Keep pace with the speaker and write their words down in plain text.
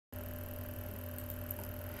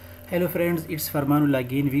Hello friends, it's Farmanullah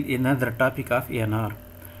again with another topic of ANR.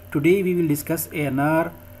 Today we will discuss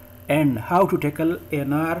ANR and how to tackle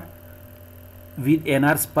ANR with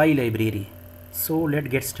ANR Spy library. So let's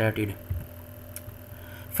get started.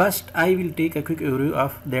 First, I will take a quick overview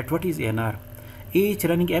of that what is ANR. Each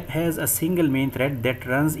running app has a single main thread that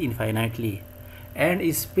runs infinitely and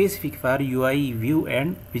is specific for UI, view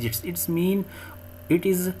and widgets. It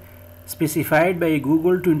is specified by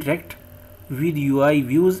Google to interact with UI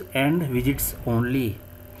views and widgets only.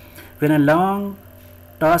 When a long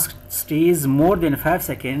task stays more than 5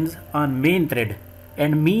 seconds on main thread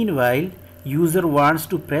and meanwhile user wants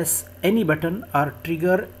to press any button or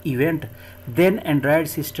trigger event, then Android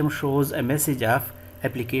system shows a message of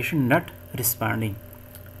application not responding.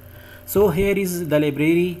 So here is the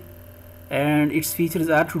library and its features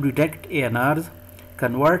are to detect ANRs,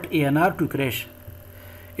 convert ANR to crash.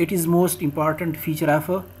 It is most important feature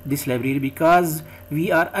of this library because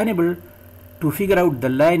we are unable to figure out the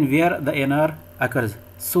line where the ANR occurs.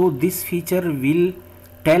 So this feature will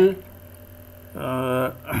tell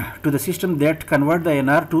to the system that convert the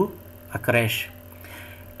ANR to a crash.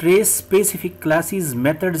 Trace specific classes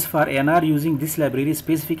methods for ANR using this library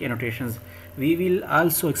specific annotations. We will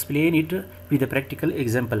also explain it with a practical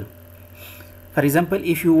example. For example,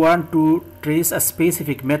 if you want to trace a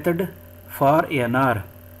specific method for ANR,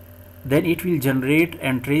 then it will generate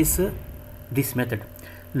and trace this method.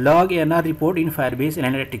 Log ANR report in Firebase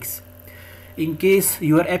Analytics. In case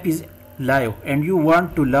your app is live and you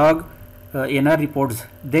want to log ANR reports,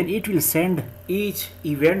 then it will send each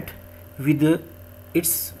event with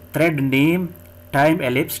its thread name, time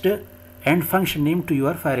elapsed and function name to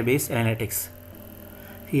your Firebase Analytics.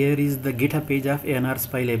 Here is the GitHub page of ANR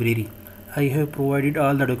Spy library. I have provided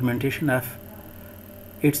all the documentation of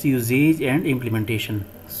its usage and implementation.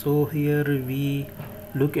 So here we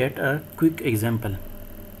look at a quick example.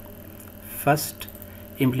 First,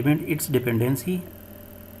 implement its dependency,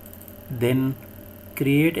 then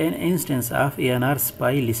create an instance of ANR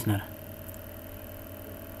Spy listener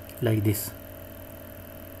like this.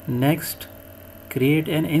 Next, create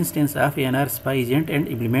an instance of ANR Spy agent and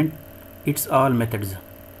implement its all methods.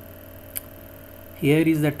 Here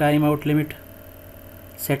is the timeout limit,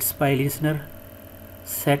 set spy listener,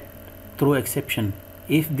 set throw exception.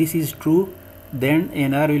 If this is true, then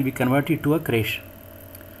ANR will be converted to a crash.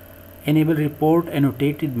 Enable report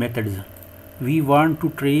annotated methods. We want to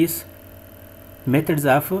trace methods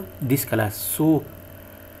of this class. So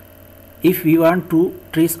if we want to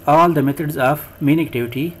trace all the methods of main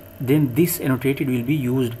activity, then this annotated will be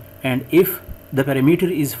used, and if the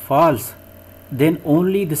parameter is false, then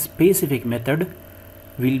only the specific method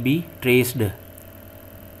will be traced.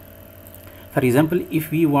 For example,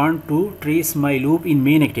 if we want to trace my loop in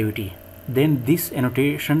main activity, then this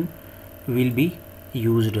annotation will be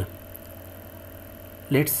used.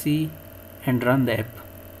 Let's see and run the app.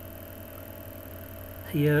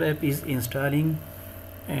 Here app is installing,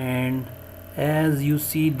 and as you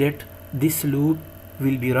see that this loop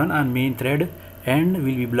will be run on main thread and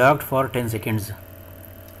will be blocked for 10 seconds.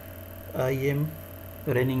 I am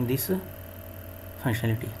running this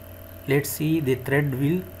functionality. Let's see, the thread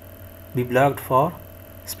will be blocked for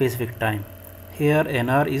specific time. Here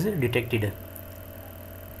ANR is detected.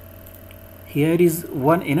 Here is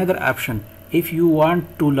another option. If you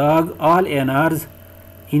want to log all ANRs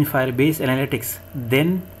in Firebase Analytics,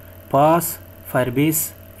 then pass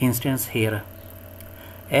Firebase instance here.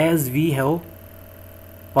 As we have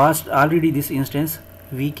passed already this instance,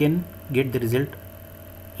 we can get the result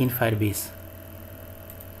in Firebase.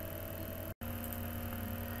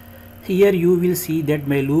 Here you will see that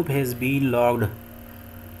my loop has been logged.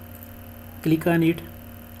 Click on it.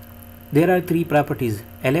 There are three properties: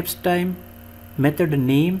 elapsed time, method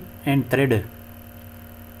name and thread.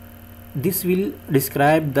 This will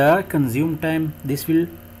describe the consume time. This will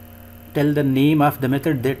tell the name of the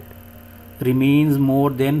method that remains more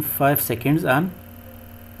than 5 seconds on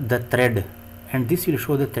the thread, and this will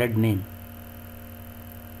show the thread name.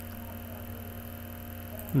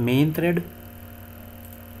 Main thread,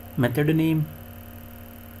 method name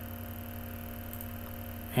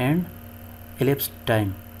and elapsed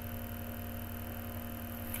time.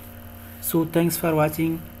 So thanks for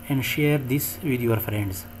watching and share this with your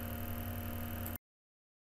friends.